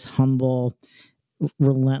gracious, humble,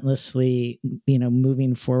 relentlessly, you know,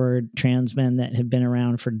 moving forward trans men that have been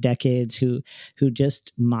around for decades who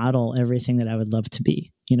just model everything that I would love to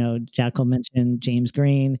be. You know, Jackal mentioned James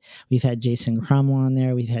Green. We've had Jason Cromwell on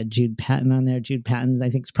there. We've had Jude Patton on there. Jude Patton,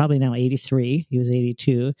 I think, is probably now 83. He was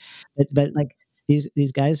 82. But like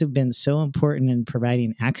these guys have been so important in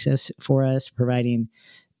providing access for us, providing,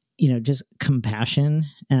 you know, just compassion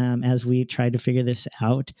as we try to figure this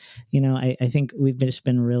out. You know, I think we've just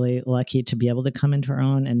been really lucky to be able to come into our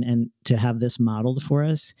own and to have this modeled for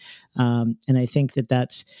us. And I think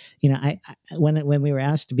that's, you know, when we were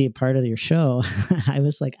asked to be a part of your show, I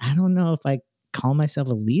was like, I don't know if I call myself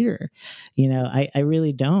a leader. I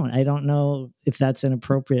really don't. I don't know if that's an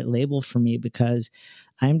appropriate label for me, because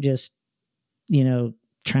I'm just,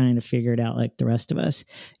 trying to figure it out like the rest of us,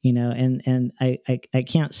 and I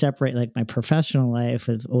can't separate like my professional life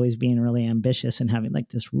with always being really ambitious and having like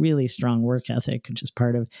this really strong work ethic, which is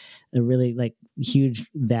part of a really like huge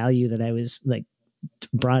value that I was like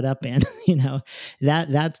brought up in.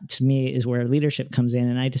 That to me is where leadership comes in.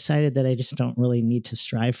 And I decided that I just don't really need to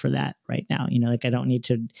strive for that right now. Like I don't need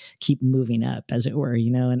to keep moving up, as it were,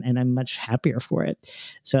 and I'm much happier for it.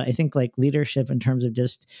 So I think like leadership in terms of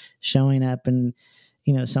just showing up and,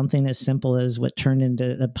 something as simple as what turned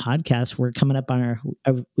into a podcast. We're coming up on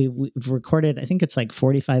we've recorded, I think it's like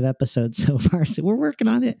 45 episodes so far. So we're working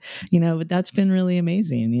on it, but that's been really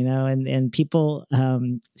amazing, and people,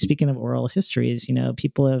 speaking of oral histories,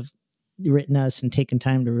 people have written us and taken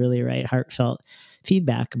time to really write heartfelt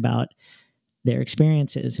feedback about their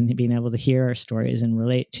experiences and being able to hear our stories and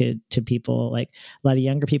relate to people. Like a lot of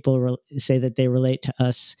younger people say that they relate to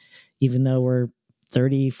us, even though we're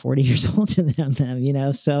 30, 40 years older than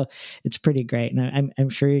them, so it's pretty great. And I'm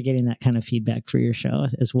sure you're getting that kind of feedback for your show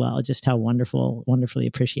as well, just how wonderfully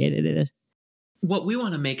appreciated it is. What we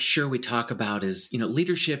want to make sure we talk about is,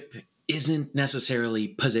 leadership isn't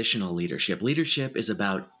necessarily positional leadership. Leadership is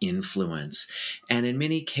about influence. And in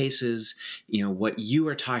many cases, what you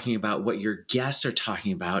are talking about, what your guests are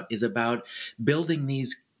talking about is about building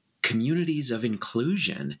these communities of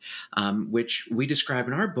inclusion, which we describe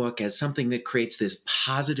in our book as something that creates this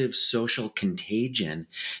positive social contagion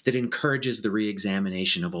that encourages the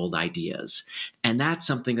reexamination of old ideas. And that's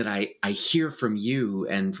something that I hear from you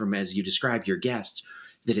and from, as you describe your guests,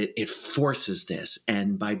 that it forces this.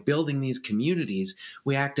 And by building these communities,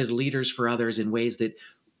 we act as leaders for others in ways that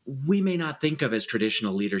we may not think of as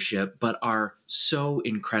traditional leadership, but are so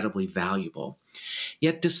incredibly valuable.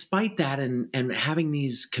 Yet despite that and having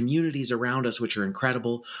these communities around us, which are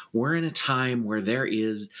incredible, we're in a time where there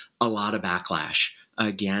is a lot of backlash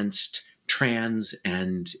against trans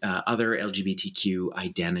and other LGBTQ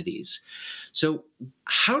identities. So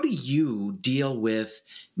how do you deal with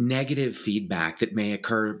negative feedback that may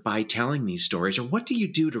occur by telling these stories? Or what do you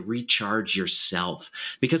do to recharge yourself?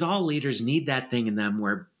 Because all leaders need that thing in them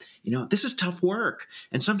where, this is tough work.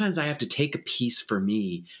 And sometimes I have to take a piece for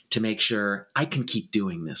me to make sure I can keep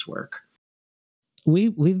doing this work.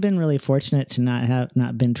 We've been really fortunate to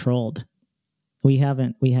not been trolled. We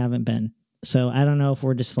haven't been. So I don't know if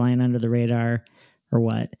we're just flying under the radar or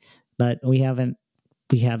what, but we haven't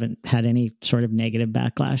had any sort of negative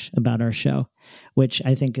backlash about our show, which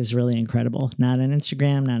I think is really incredible. Not on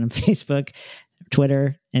Instagram, not on Facebook,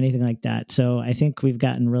 Twitter, anything like that. So I think we've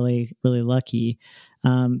gotten really, really lucky.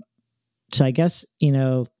 So I guess,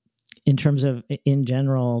 in terms of in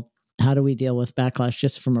general, how do we deal with backlash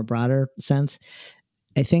just from a broader sense?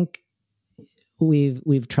 I think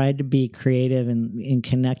we've tried to be creative in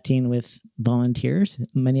connecting with volunteers.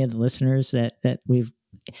 Many of the listeners that we've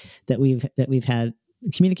had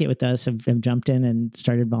communicate with us have jumped in and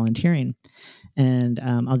started volunteering. And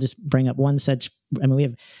I'll just bring up one such. We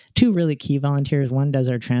have two really key volunteers. One does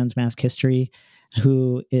our Transmasc history,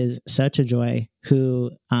 who is such a joy,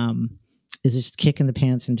 who is just kicking the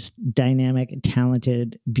pants and just dynamic,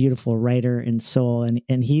 talented, beautiful writer and soul.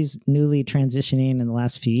 And he's newly transitioning in the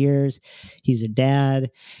last few years. He's a dad.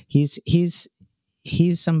 He's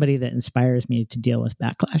somebody that inspires me to deal with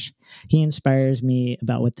backlash. He inspires me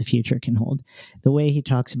about what the future can hold. The way he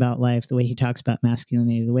talks about life, the way he talks about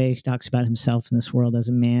masculinity, the way he talks about himself in this world as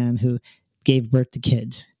a man who gave birth to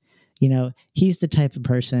kids. He's the type of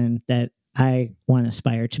person that I want to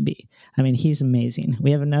aspire to be. He's amazing.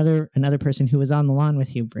 We have another person who was on the lawn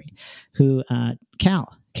with you, Brie, who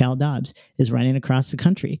Cal Dobbs is running across the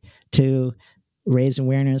country to raise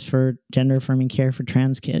awareness for gender affirming care for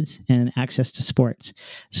trans kids and access to sports.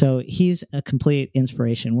 So he's a complete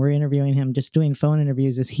inspiration. We're interviewing him, just doing phone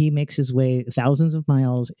interviews as he makes his way thousands of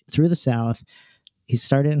miles through the South. He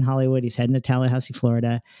started in Hollywood. He's heading to Tallahassee,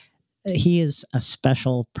 Florida. He is a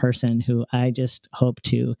special person who I just hope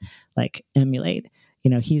to emulate.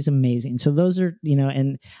 He's amazing. So those are,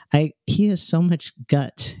 he has so much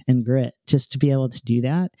gut and grit just to be able to do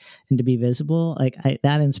that and to be visible.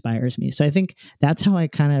 That inspires me. So I think that's how I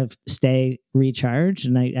kind of stay recharged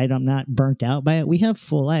and I'm not burnt out by it. We have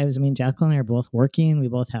full lives. Jackal and I are both working. We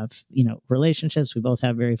both have, relationships. We both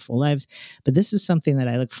have very full lives, but this is something that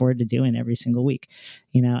I look forward to doing every single week,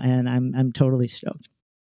 and I'm totally stoked.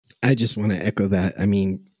 I just want to echo that.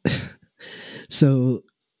 So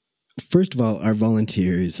first of all, our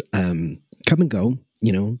volunteers come and go,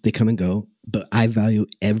 they come and go, but I value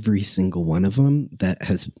every single one of them that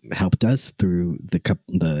has helped us through the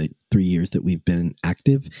 3 years that we've been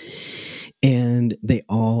active, and they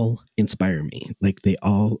all inspire me. Like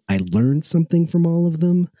I learned something from all of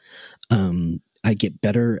them. I get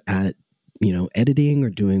better at, editing or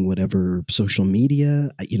doing whatever social media,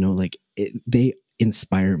 they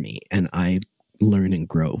inspire me and I learn and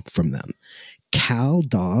grow from them. Cal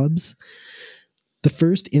Dobbs, the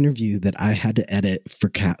first interview that I had to edit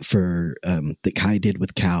that Kai did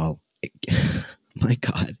with Cal, my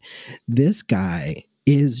God, this guy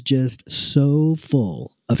is just so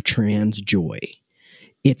full of trans joy.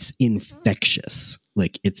 It's infectious.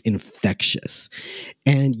 Like, it's infectious.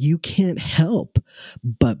 And you can't help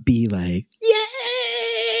but be like, yay!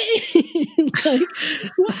 Like,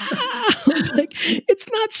 wow! Like, it's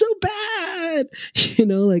not so bad.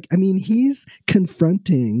 He's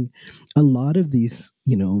confronting a lot of these,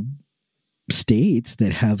 states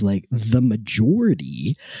that have like the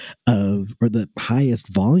majority of, or the highest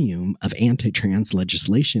volume of anti-trans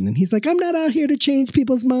legislation. And he's like, I'm not out here to change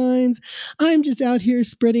people's minds. I'm just out here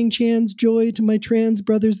spreading trans joy to my trans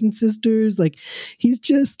brothers and sisters. Like, he's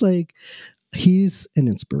just like, he's an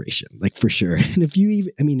inspiration, like, for sure. And if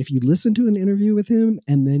you listen to an interview with him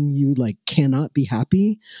and then you like cannot be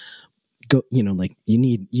happy, go, you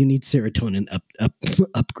need serotonin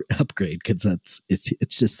upgrade, because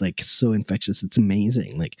it's just like so infectious. It's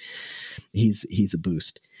amazing. Like, he's a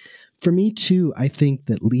boost for me too. I think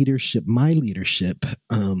that my leadership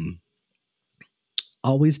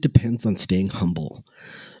always depends on staying humble,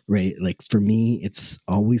 right? Like, for me, it's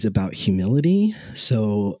always about humility.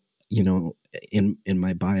 So, in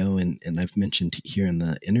my bio, and I've mentioned here in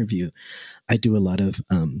the interview, I do a lot of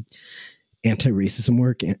anti-racism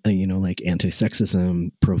work, like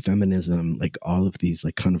anti-sexism, pro-feminism, like all of these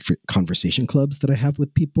like kind of conversation clubs that I have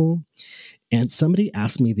with people. And somebody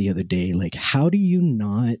asked me the other day, like, how do you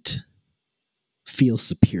not feel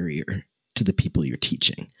superior to the people you're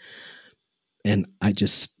teaching? And I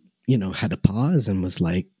just, had to pause and was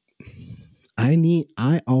like,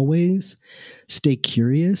 I always stay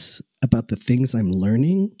curious about the things I'm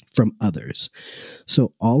learning from others.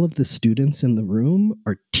 So all of the students in the room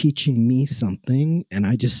are teaching me something, and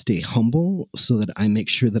I just stay humble so that I make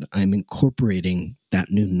sure that I'm incorporating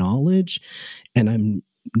that new knowledge, and I'm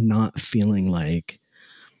not feeling like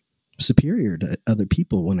superior to other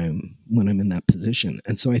people when I'm in that position.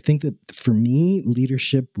 And so I think that for me,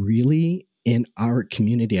 leadership really, in our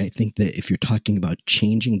community, I think that if you're talking about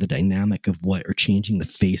changing the dynamic of or changing the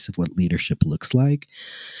face of what leadership looks like,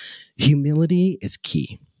 humility is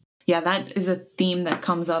key. Yeah, that is a theme that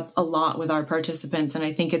comes up a lot with our participants. And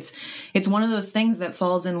I think it's one of those things that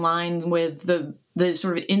falls in line with the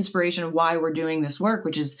sort of inspiration of why we're doing this work,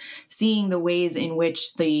 which is seeing the ways in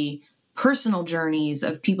which the personal journeys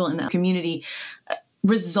of people in the community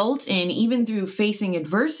result in, even through facing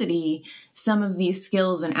adversity, some of these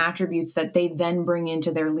skills and attributes that they then bring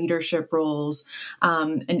into their leadership roles,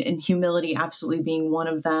 and humility absolutely being one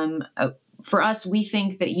of them. For us, we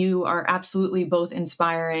think that you are absolutely both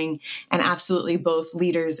inspiring and absolutely both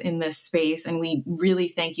leaders in this space. And we really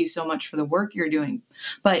thank you so much for the work you're doing.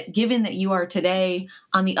 But given that you are today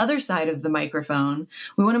on the other side of the microphone,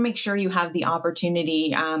 we want to make sure you have the opportunity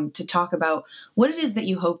to talk about what it is that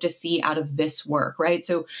you hope to see out of this work, right?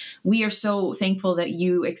 So we are so thankful that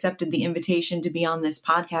you accepted the invitation to be on this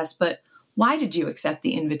podcast, but why did you accept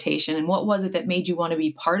the invitation, and what was it that made you want to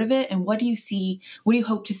be part of it? And what do you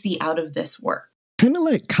hope to see out of this work? Kind of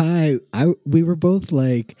like Kai, we were both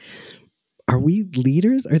like, are we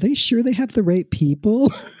leaders? Are they sure they have the right people?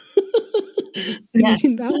 I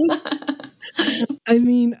think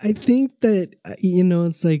that,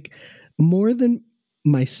 it's like more than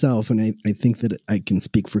myself, and I think that I can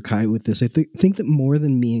speak for Kai with this. I think that more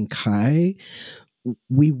than me and Kai,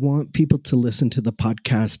 we want people to listen to the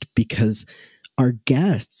podcast because our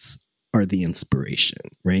guests are the inspiration,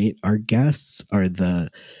 right? Our guests are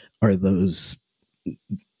those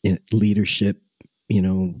leadership,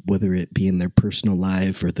 whether it be in their personal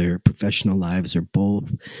life or their professional lives or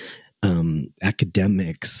both,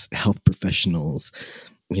 academics, health professionals,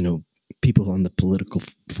 people on the political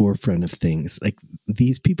forefront of things. Like,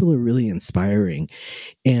 these people are really inspiring.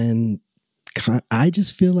 And I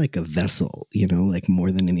just feel like a vessel, like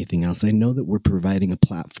more than anything else. I know that we're providing a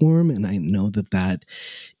platform, and I know that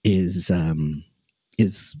is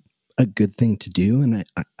a good thing to do. And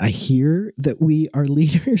I hear that we are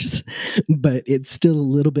leaders, but it's still a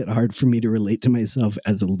little bit hard for me to relate to myself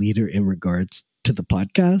as a leader in regards to the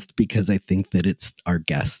podcast, because I think that it's our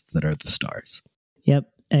guests that are the stars. Yep.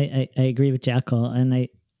 I agree with Jackal. And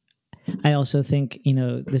I also think,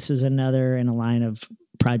 this is another in a line of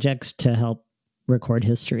projects to help record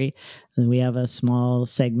history. And we have a small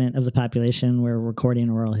segment of the population where we're recording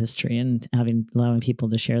oral history and allowing people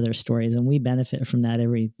to share their stories, and we benefit from that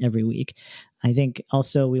every week. I think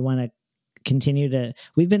also we want to continue to.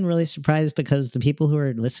 We've been really surprised because the people who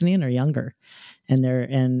are listening are younger,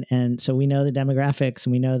 and so we know the demographics,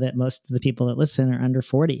 and we know that most of the people that listen are under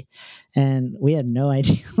 40, and we had no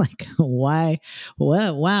idea like why.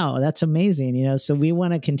 Wow, that's amazing. So we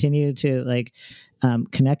want to continue to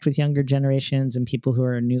connect with younger generations and people who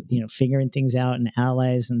are new, figuring things out, and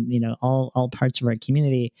allies, and all parts of our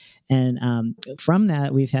community. And from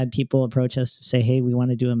that, we've had people approach us to say, hey, we want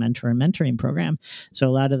to do a mentoring program. So a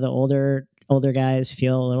lot of the older guys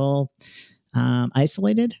feel a little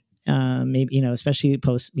isolated. Maybe, especially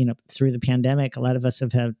post, through the pandemic, a lot of us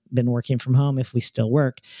have been working from home if we still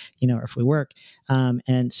work, or if we work.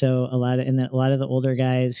 And so a lot of the older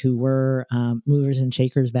guys who were movers and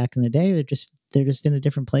shakers back in the day, they're just in a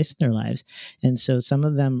different place in their lives. And so some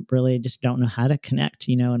of them really just don't know how to connect,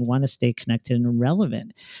 and want to stay connected and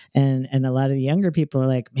relevant. And a lot of the younger people are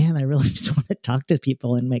like, man, I really just want to talk to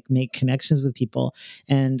people and make connections with people.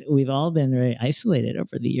 And we've all been very isolated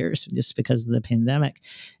over the years just because of the pandemic.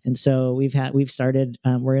 And so we've started,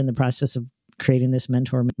 we're in the process of creating this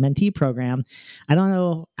mentor-mentee program. I don't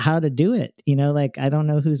know how to do it. I don't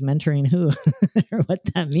know who's mentoring who or what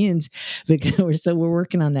that means, because we're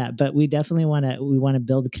working on that. But we definitely want to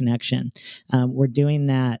build a connection. We're doing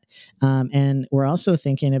that. And we're also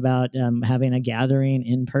thinking about having a gathering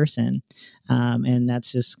in person. And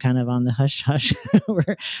that's just kind of on the hush hush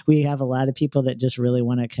where we have a lot of people that just really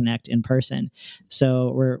want to connect in person.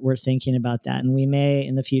 So we're thinking about that. And we may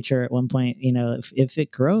in the future at one point, if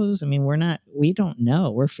it grows, we don't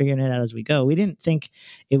know. We're figuring it out as we go. We didn't think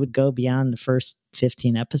it would go beyond the first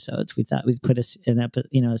 15 episodes. We thought we'd put a season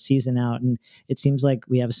out, and it seems like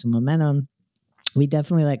we have some momentum. We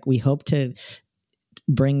definitely we hope to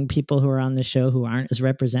bring people who are on the show who aren't as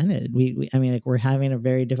represented. We're having a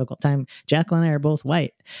very difficult time. Jackal and I are both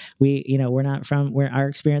white. We're not from where our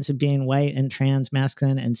experience of being white and trans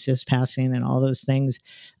masculine and cis passing and all those things.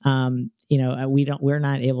 We're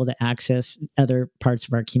not able to access other parts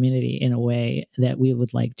of our community in a way that we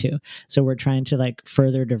would like to. So we're trying to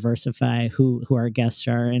further diversify who our guests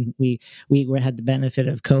are. And we had the benefit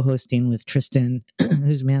of co-hosting with Tristan,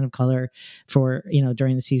 who's a man of color, for,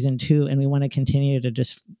 during the season 2. And we want to continue to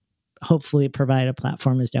just hopefully provide a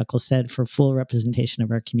platform, as Jackal said, for full representation of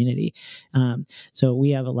our community. So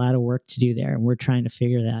we have a lot of work to do there, and we're trying to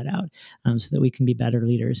figure that out so that we can be better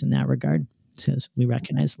leaders in that regard, since we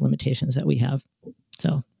recognize the limitations that we have.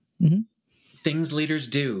 So, Things leaders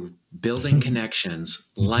do: building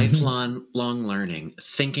connections, lifelong learning,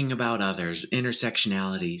 thinking about others,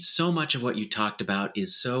 intersectionality. So much of what you talked about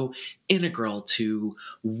is so integral to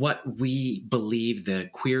what we believe the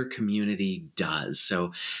queer community does.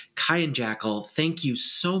 So Kai and Jackal, thank you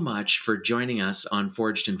so much for joining us on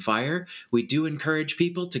Forged in Fire. We do encourage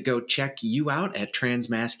people to go check you out at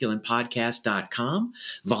transmasculinepodcast.com,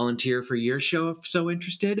 volunteer for your show if so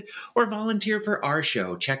interested, or volunteer for our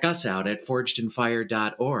show. Check us out at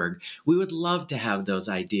forgedinfire.org. We would love to have those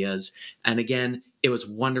ideas. And again, it was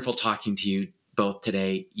wonderful talking to you both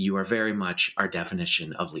today. You are very much our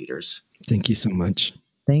definition of leaders. Thank you so much.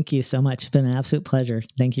 Thank you so much. It's been an absolute pleasure.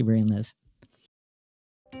 Thank you, Brie and Liz.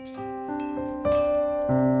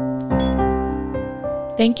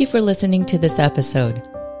 Thank you for listening to this episode.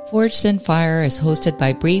 Forged in Fire is hosted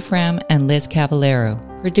by Brie Fram and Liz Cavallero,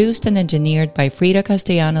 produced and engineered by Frida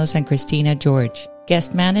Castellanos and Christina George.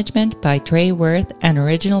 Guest management by Trey Worth, and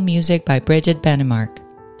original music by Bridget Benemark.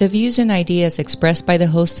 The views and ideas expressed by the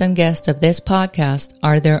hosts and guests of this podcast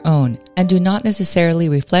are their own and do not necessarily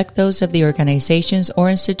reflect those of the organizations or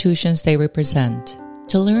institutions they represent.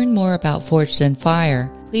 To learn more about Forged in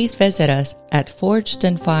Fire, please visit us at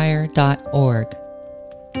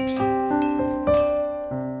forgedinfire.org.